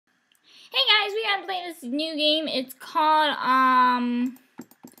Hey guys, we gotta play this new game. It's called,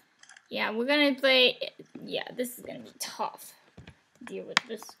 yeah, we're gonna play, yeah, this is gonna be tough. Deal with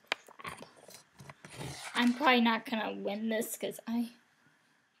this crap. I'm probably not gonna win this because I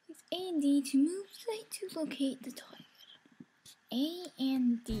use A and D to move site to locate the target. A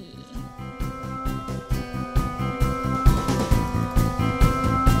and D.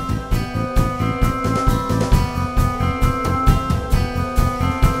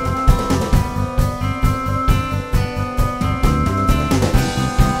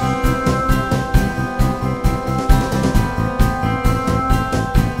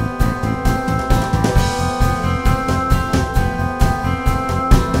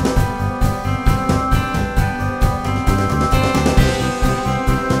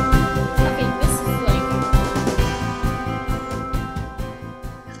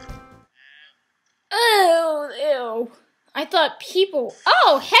 I thought people...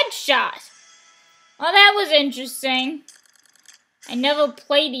 Oh, headshot! Well, that was interesting. I never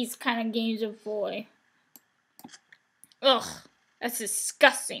played these kind of games before. Ugh, that's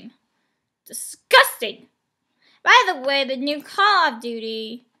disgusting. Disgusting! By the way, the new Call of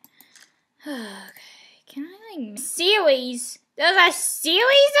Duty... Okay, can I, like... Series? There's a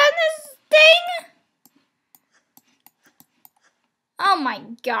series on this thing? Oh my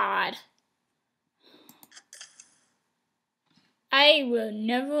god. I will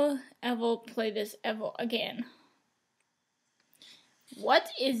never, ever play this ever again. What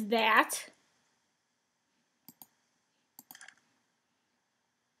is that?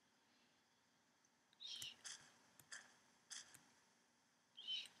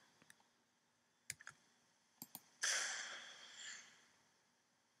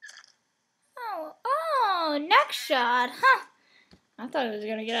 Oh, neck shot, huh? I thought I was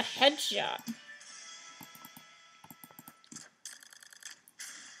gonna get a headshot.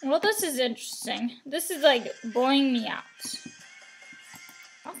 Well, this is interesting. This is like blowing me out.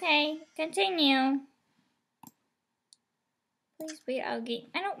 Okay, continue. Please wait our game.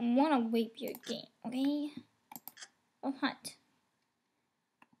 I don't want to wait your game, okay? Go hunt.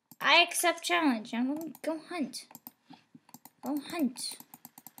 I accept challenge. I'm gonna go hunt. Go hunt.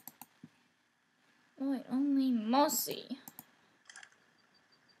 Lord, only mercy.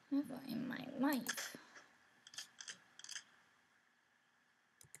 Never in my life.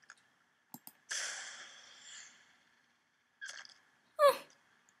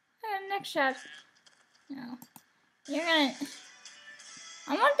 Next shot. No. You're gonna...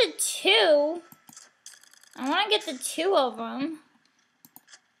 I want the two. I want to get the two of them.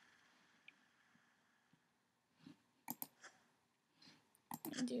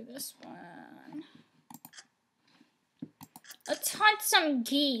 Let me do this one. Let's hunt some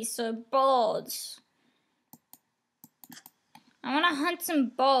geese or birds. I want to hunt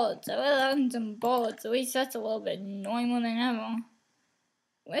some birds. I would hunt some birds. At least that's a little bit normal than ever.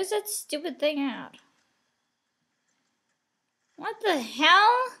 Where's that stupid thing at? What the hell?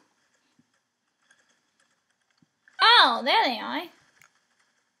 Oh, there they are.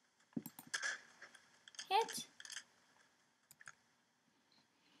 Hit.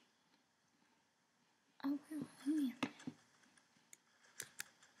 Oh, man.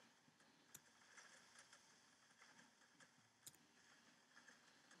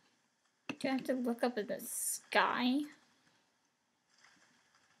 Do I have to look up at the sky?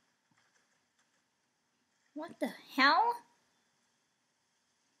 What the hell?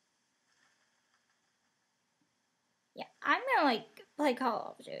 Yeah, I'm gonna play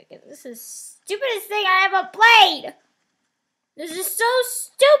Call of Duty because this is the stupidest thing I ever played. This is so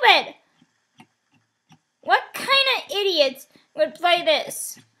stupid. What kind of idiots would play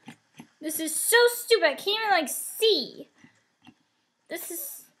this? This is so stupid. I can't even see. This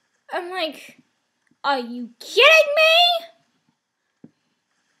is. I'm like, are you kidding me?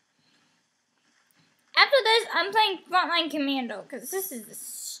 After this, I'm playing Frontline Commando, because this is the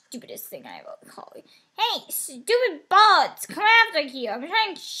stupidest thing I ever called. Hey, stupid bots, come after here. I'm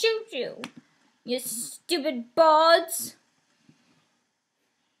trying to shoot you. You stupid bots.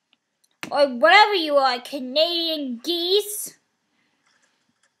 Or whatever you are, Canadian geese.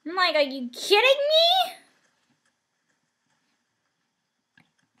 I'm like, are you kidding me?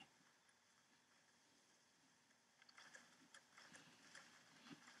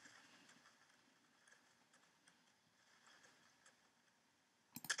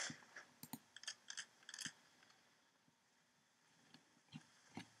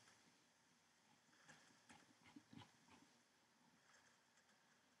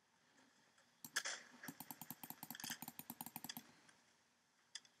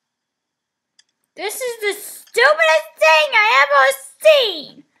 This is the stupidest thing I ever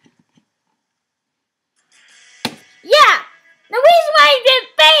seen!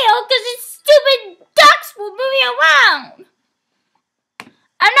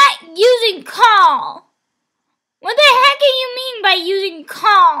 losing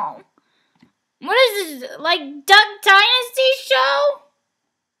calm. What is this, like Duck Dynasty show?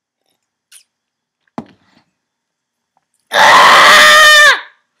 Ah!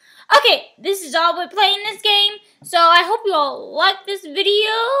 Okay, this is all we're playing this game. So I hope you all like this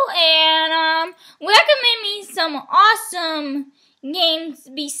video and recommend me some awesome games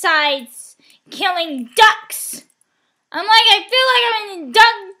besides killing ducks. I feel like I'm in a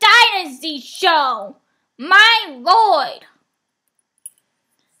Duck Dynasty show. My lord.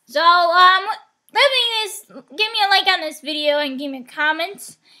 So give me a like on this video and give me a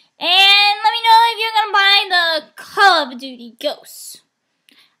comment. And let me know if you're gonna buy the Call of Duty Ghosts.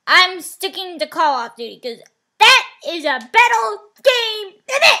 I'm sticking to Call of Duty because that is a better game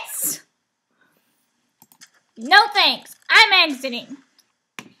than this. No thanks. I'm exiting.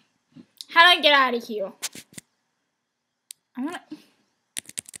 How do I get out of here? I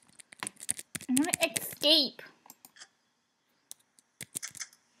wanna escape.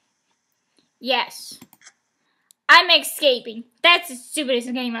 Yes. I'm escaping. That's the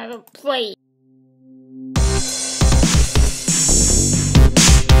stupidest game I've ever played.